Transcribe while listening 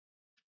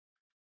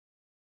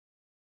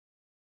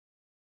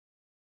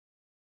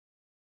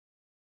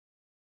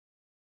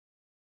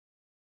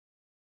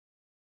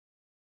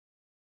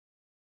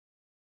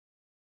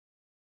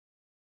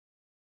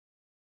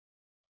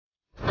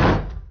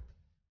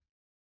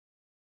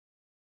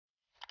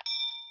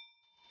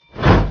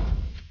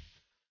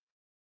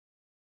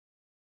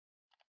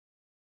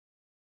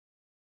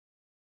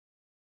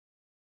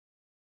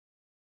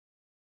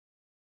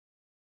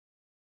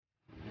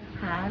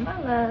Hi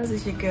my loves,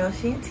 it's your girl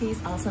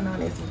Shantice, also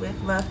known as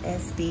With Love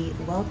SB.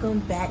 Welcome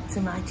back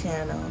to my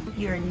channel. If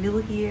you're new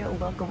here,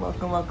 welcome,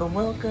 welcome, welcome,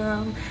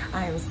 welcome.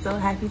 I am so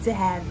happy to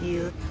have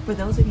you. For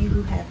those of you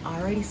who have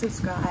already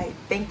subscribed,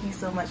 thank you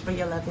so much for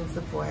your love and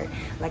support.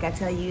 Like I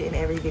tell you in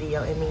every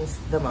video, it means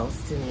the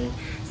most to me.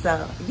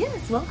 So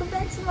yes, welcome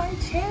back to my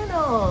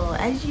channel.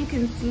 As you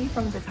can see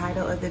from the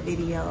title of the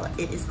video,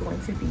 it is going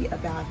to be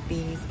about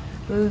these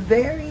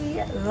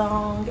very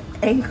long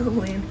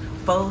ankle-length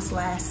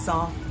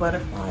faux/soft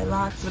butterfly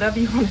locks, whatever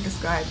you want to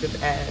describe them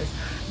as,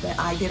 that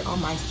I did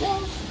on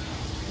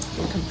myself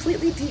and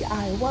completely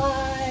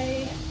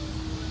DIY.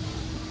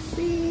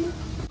 See?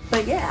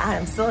 But yeah, I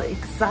am so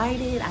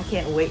excited. I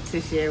can't wait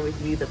to share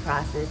with you the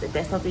process. If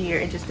that's something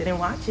you're interested in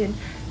watching,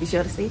 be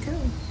sure to stay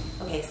tuned.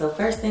 Okay, so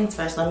first things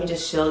first, let me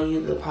just show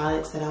you the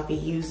products that I'll be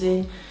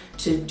using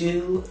to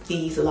do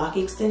these lock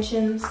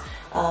extensions.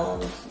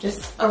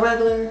 Just a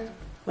regular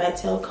rat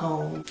tail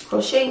comb,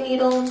 crochet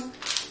needle.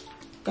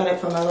 Got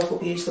it from my local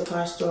beauty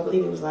supply store. I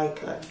believe it was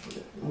like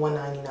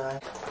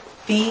 $1.99.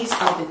 These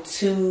are the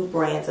two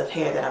brands of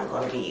hair that I'm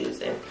going to be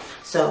using.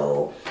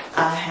 So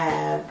I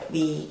have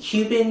the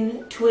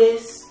Cuban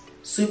twist,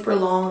 super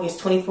long, it's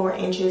 24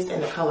 inches in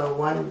the color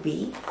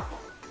 1B.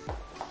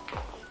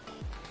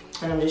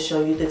 And I'm just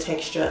showing you the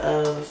texture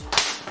of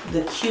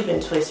the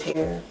Cuban twist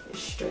hair. It's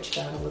stretched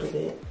out a little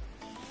bit.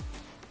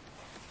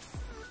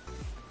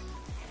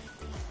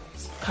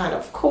 It's kind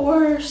of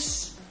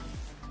coarse.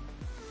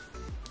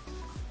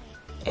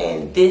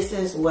 And this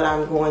is what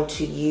I'm going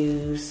to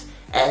use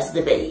as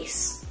the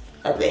base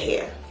of the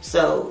hair.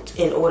 So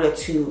in order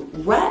to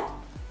wrap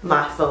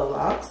my faux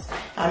locks,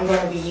 I'm going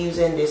to be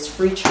using this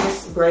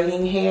FreeTress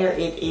braiding hair.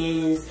 It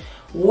is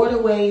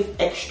Waterwave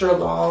extra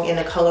long in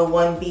the color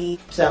 1B.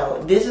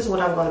 So this is what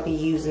I'm going to be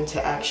using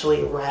to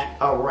actually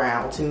wrap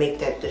around to make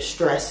that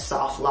distressed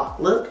soft lock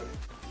look.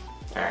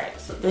 All right,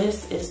 so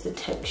this is the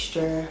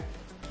texture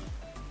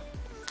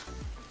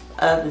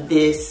of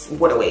this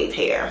Waterwave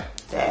hair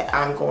that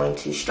I'm going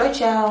to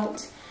stretch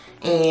out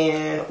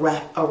and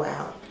wrap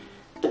around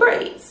the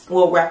braids.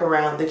 We'll wrap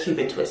around the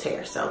Cuban twist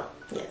hair, so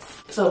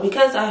yes. So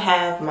because I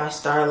have my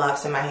star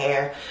locks in my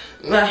hair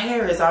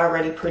is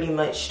already pretty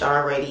much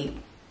already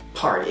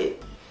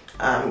parted.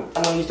 I'm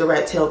gonna use the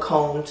rat tail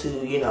comb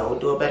to, you know,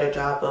 do a better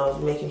job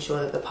of making sure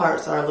that the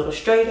parts are a little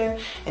straighter.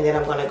 And then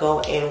I'm gonna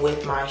go in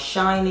with my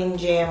shining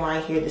jam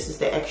right here. This is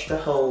the extra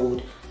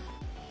hold.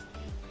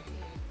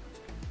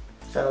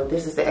 So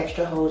this is the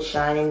extra hold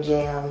shining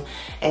jam.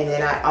 And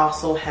then I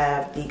also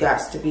have the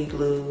Gots to Be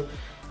glue,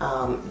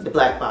 the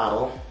black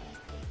bottle,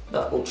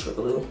 the ultra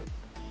glue.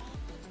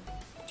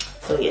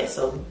 So yeah,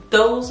 so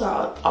those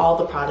are all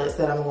the products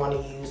that I'm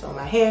going to use on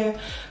my hair.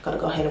 Gonna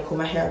go ahead and pull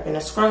my hair up in a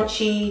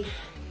scrunchie,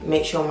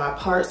 make sure my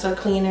parts are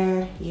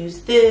cleaner.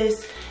 Use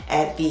this,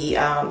 add the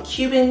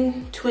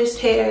Cuban twist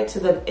hair to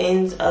the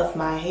ends of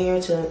my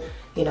hair to,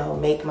 you know,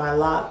 make my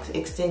lock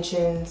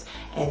extensions.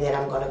 And then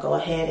I'm gonna go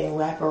ahead and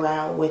wrap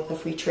around with the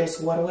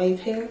Freetress Waterwave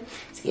hair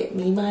to get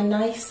me my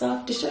nice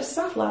soft distressed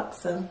soft lock.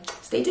 So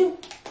stay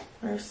tuned.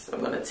 First,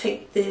 I'm gonna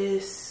take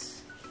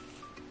this,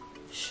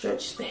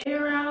 stretch the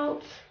hair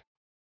out.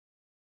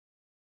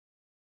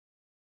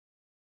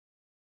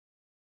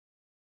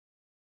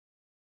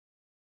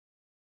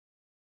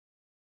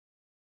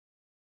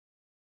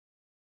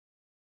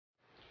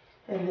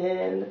 And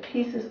then the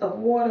pieces of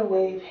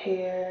Waterwave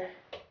hair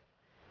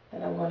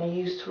that I'm going to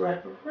use to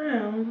wrap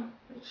around,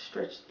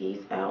 stretch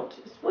these out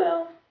as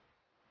well.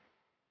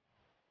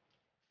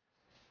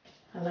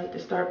 I like to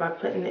start by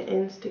putting the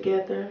ends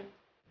together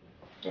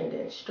and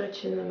then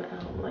stretching them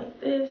out like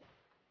this.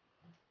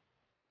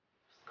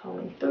 Just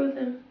combing through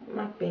them with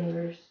my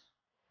fingers.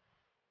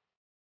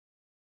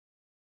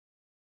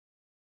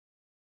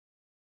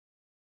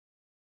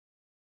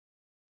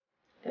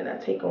 Then I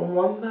take them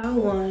one by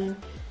one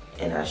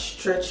and I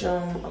stretch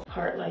them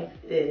apart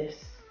like this.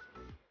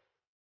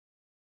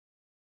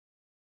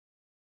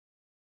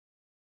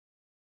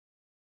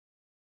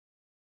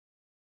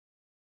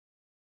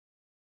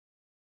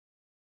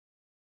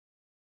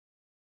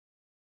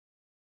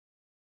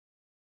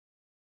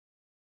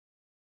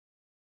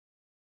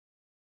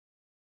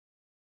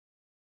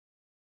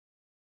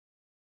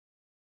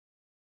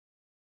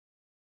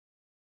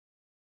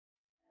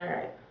 All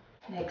right,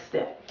 next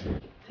step.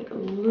 Take a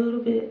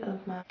little bit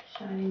of my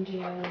shining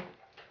gel.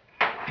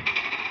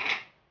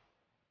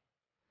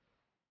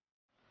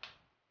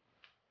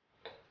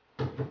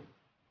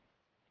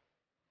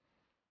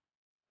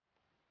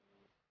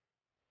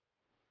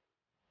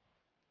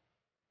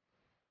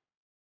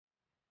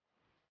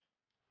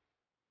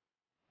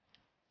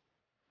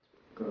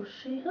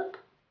 Crochet hook.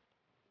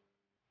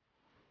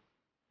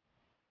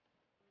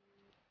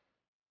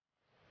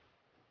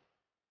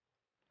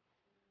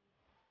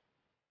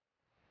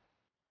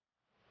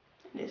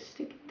 And just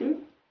stick it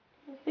through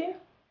right there.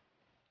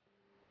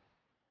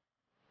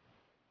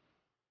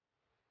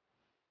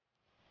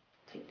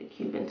 Take the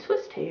Cuban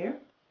twist hair,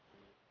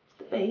 it's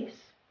the base.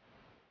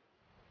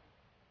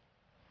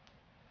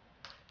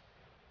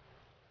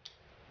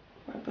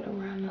 Wrap it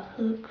around the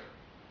hook.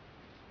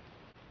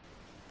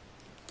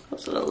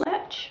 Goes to the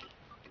latch.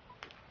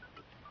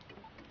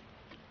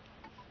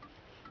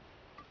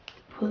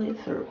 Pull it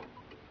through.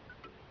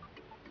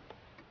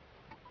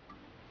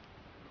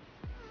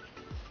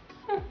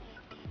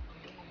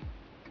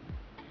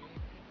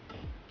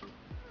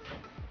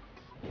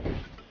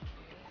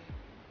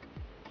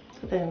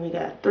 So then we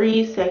got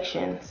 3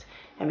 sections.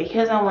 And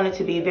because I want it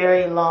to be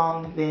very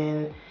long,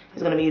 then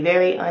it's going to be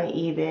very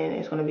uneven.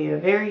 It's going to be a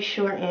very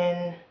short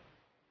end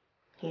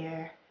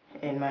here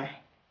in my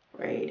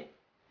braid.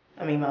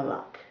 My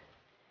lock.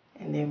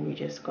 And then we're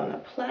just going to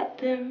plait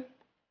them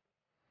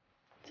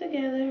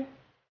together.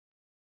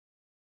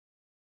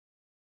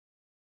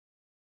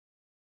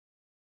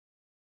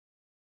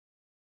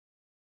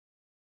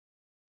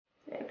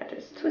 And I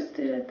just twist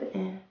it at the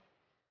end.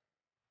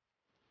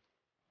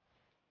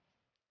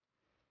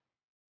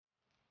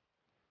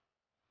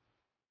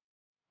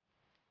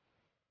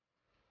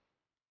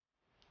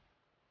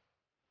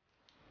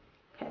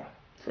 Okay,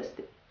 twist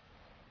it.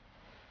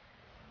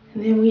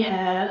 And then we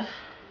have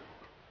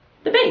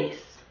the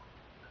base.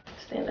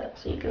 Stand up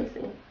so you can see.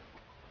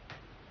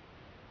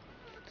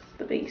 It's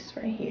the base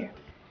right here.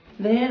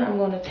 Then I'm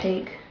going to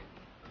take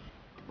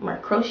my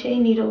crochet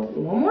needle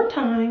one more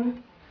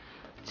time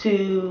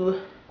to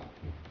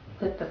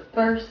put the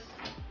first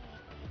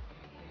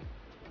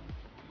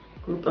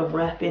group of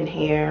wrapping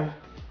hair,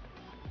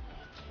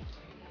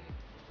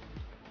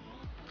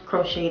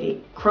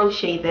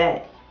 crochet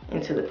that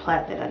into the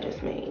plait that I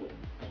just made.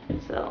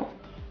 So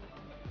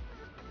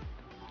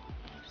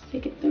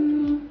stick it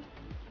through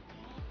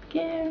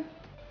again,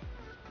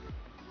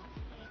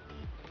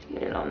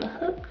 get it on the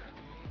hook,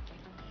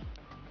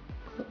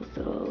 close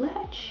the little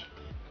latch,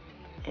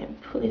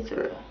 and pull it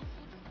through.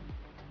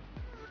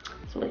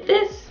 So with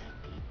this,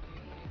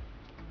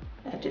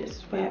 I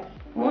just wrap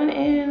one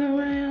end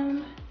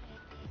around,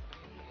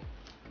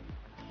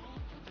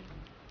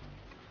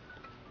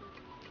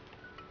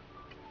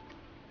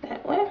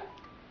 that way,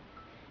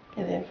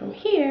 and then from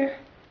here,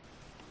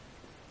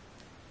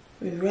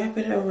 we wrap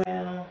it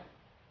around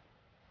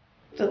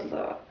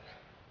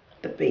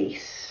the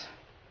base.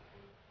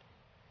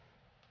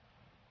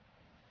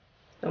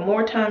 The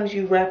more times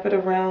you wrap it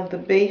around the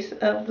base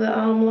of the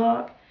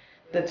lock,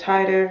 the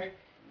tighter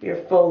your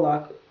faux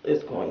lock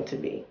is going to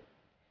be.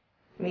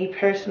 Me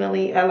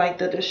personally, I like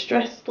the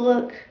distressed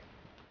look.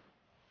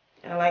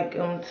 I like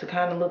them to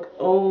kind of look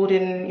old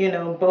and, you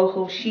know,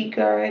 boho chic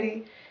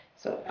already.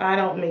 So I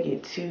don't make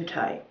it too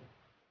tight.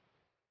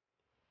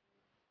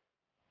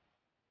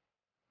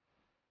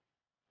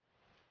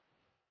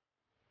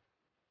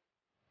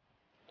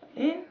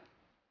 And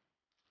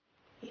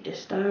you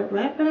just start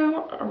wrapping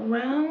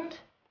around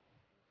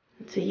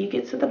until you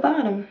get to the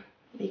bottom,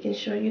 making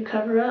sure you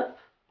cover up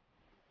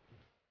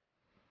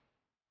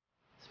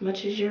as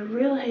much as your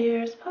real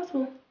hair as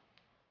possible.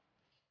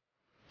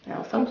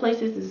 Now, some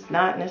places it's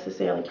not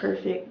necessarily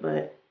perfect,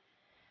 but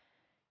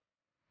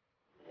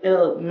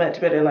it'll look much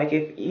better. Like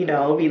if, you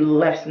know, it'll be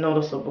less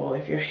noticeable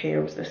if your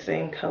hair was the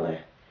same color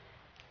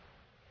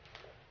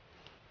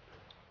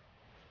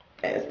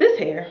as this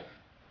hair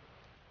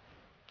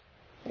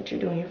that you're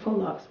doing your faux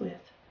locks with.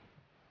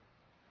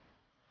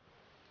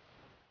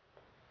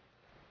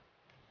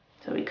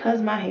 So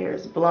because my hair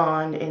is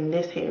blonde and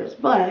this hair is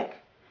black,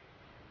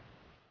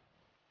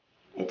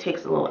 it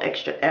takes a little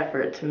extra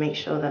effort to make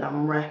sure that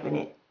I'm wrapping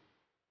it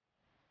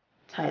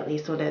tightly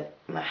so that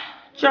the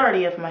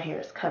majority of my hair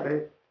is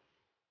covered.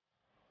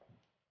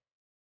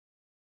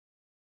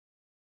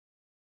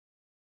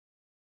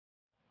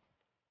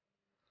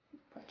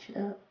 Bunch it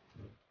up.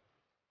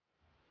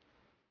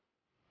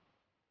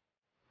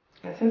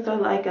 And since I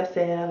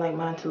like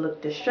mine to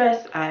look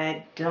distressed,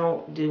 I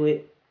don't do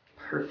it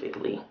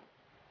perfectly.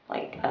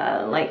 Like,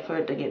 I like for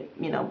it to get,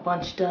 you know,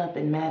 bunched up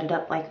and matted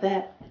up like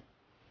that.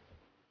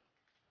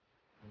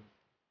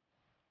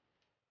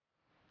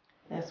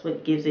 That's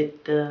what gives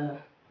it the,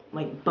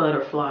 like,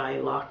 butterfly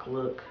lock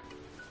look.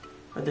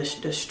 Or the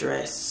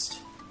distressed,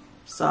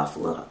 soft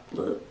lock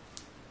look.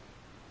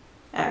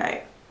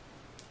 Alright.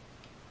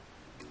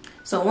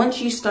 So once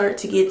you start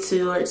to get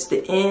towards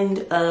the end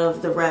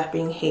of the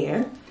wrapping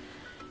hair,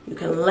 you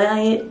can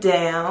lay it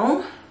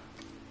down.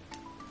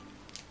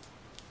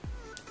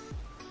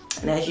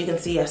 And as you can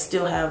see, I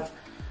still have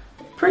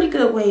pretty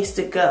good ways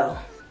to go.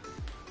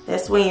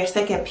 That's when your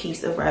second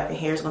piece of wrapping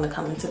hair is going to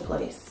come into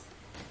place.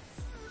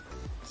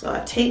 So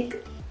I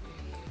take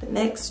the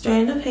next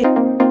strand of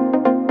hair.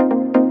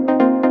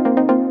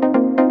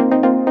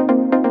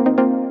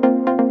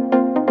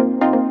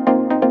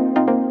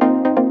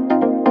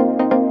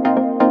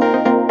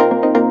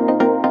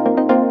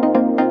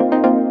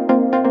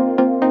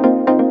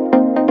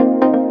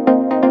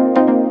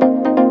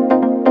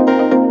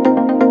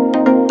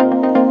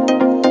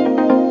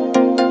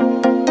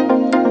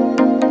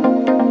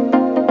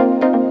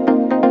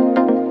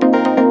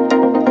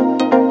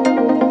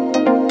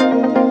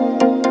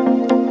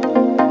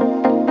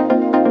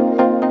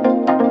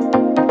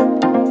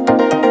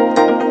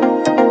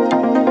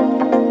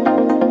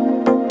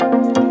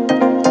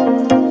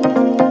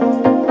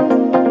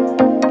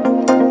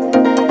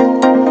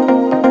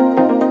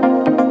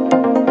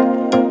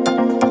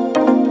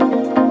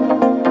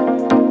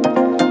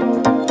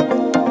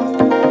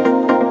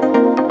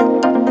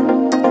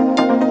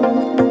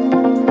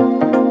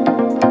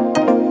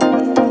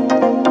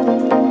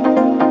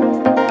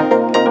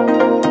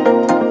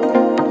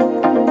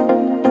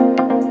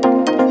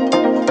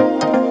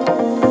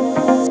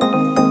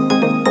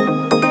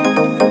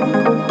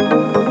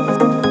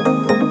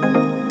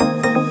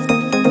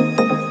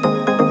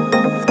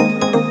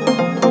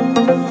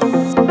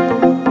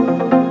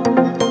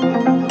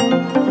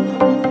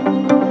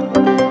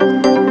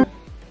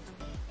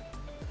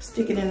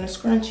 stick it in the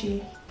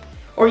scrunchie.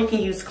 Or you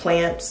can use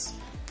clamps,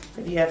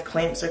 if you have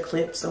clamps or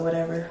clips or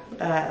whatever.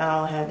 I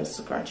don't have a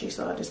scrunchie,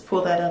 so I just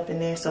pull that up in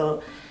there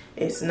so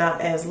it's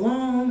not as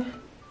long.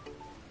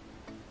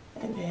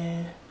 And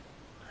then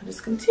I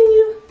just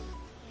continue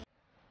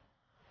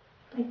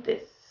like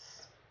this.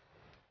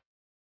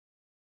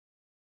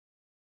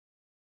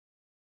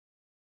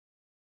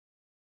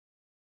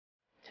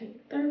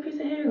 Take the third piece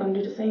of hair, gonna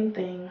do the same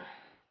thing.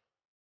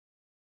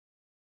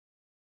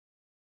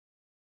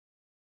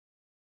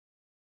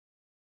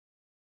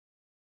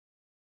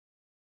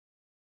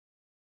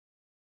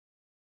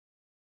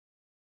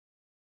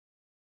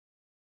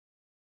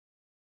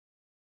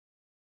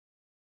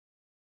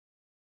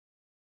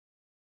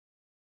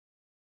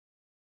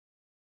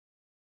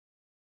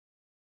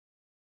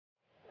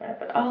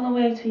 Wrap it all the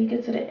way till you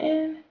get to the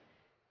end.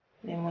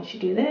 Then once you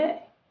do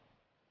that,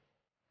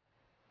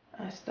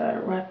 I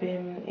start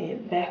wrapping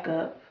it back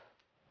up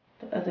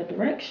the other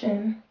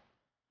direction.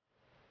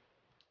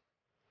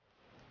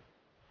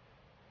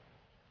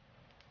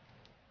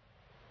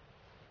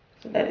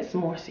 So that it's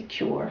more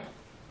secure.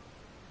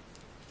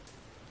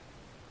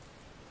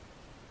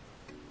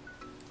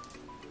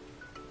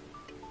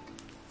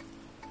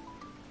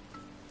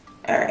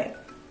 All right.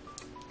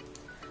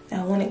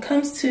 Now when it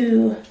comes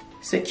to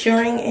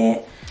securing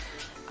it,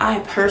 I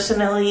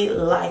personally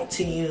like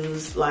to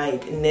use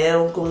like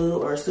nail glue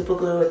or super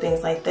glue or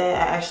things like that.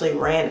 I actually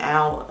ran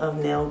out of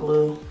nail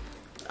glue.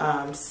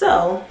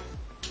 So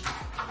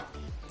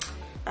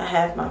I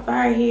have my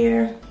fire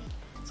here.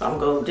 So I'm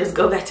gonna just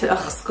go back to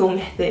the old school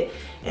method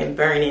and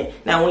burn it.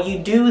 Now when you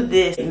do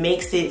this, it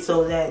makes it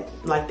so that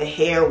like the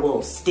hair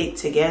will stick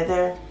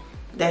together.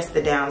 That's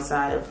the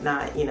downside of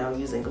not, you know,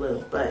 using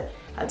glue. But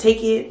I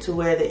take it to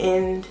where the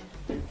end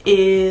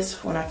is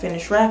when I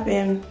finish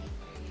wrapping.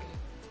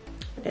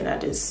 Then I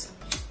just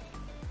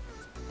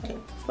like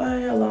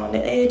fire along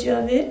the edge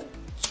of it.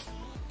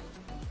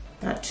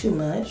 Not too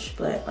much,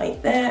 but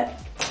like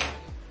that.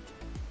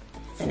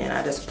 And then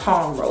I just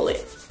palm roll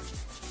it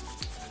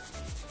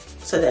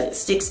so that it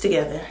sticks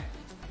together.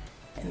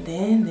 And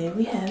then there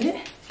we have it.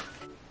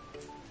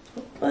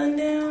 Put the bun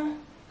down.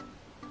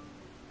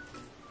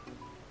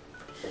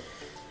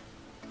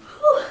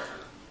 Whew.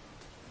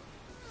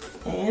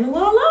 And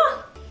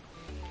voila!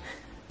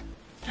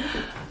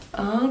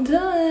 All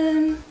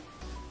done.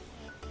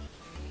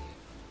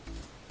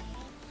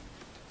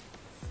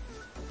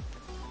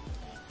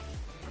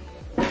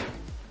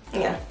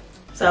 Yeah,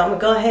 so I'm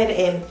gonna go ahead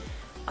and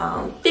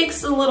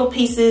fix the little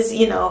pieces,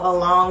 you know,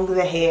 along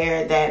the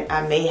hair that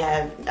I may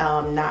have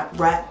not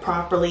wrapped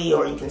properly,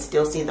 or you can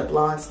still see the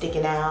blonde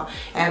sticking out.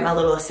 Add my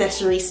little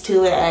accessories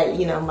to it, add,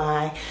 you know,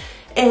 my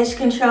edge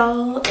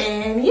control,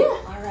 and yeah.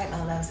 All right,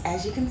 my loves,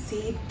 as you can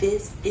see,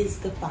 this is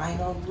the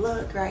final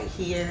look right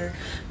here.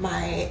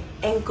 My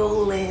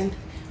ankle length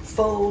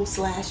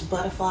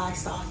faux/butterfly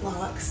soft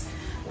locks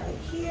right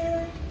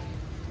here.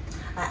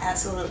 I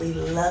absolutely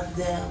love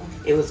them.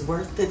 It was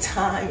worth the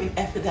time and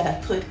effort that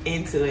I put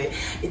into it.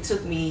 It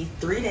took me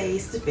 3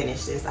 days to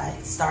finish this. I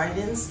started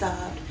and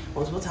stopped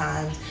multiple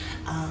times.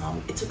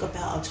 It took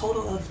about a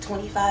total of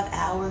 25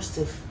 hours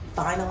to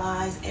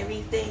finalize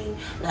everything,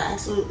 but I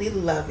absolutely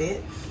love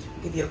it.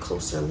 I'll give you a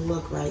closer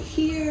look right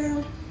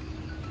here.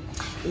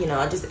 You know,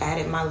 I just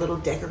added my little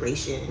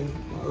decoration,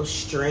 my little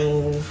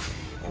string,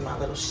 and my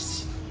little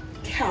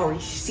cowrie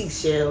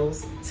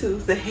seashells to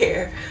the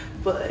hair.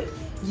 But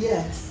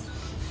yes,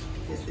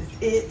 this is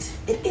it.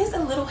 It is a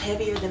little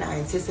heavier than I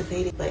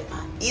anticipated, but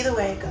either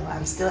way it goes,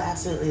 I'm still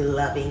absolutely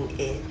loving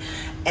it.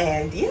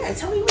 And yeah,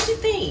 tell me what you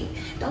think.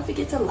 Don't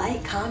forget to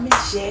like, comment,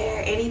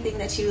 share, anything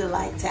that you would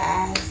like to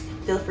ask.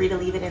 Feel free to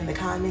leave it in the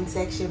comment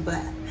section.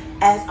 But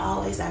as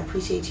always, I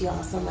appreciate you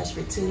all so much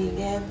for tuning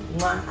in.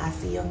 Mwah. I'll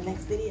see you on the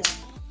next video.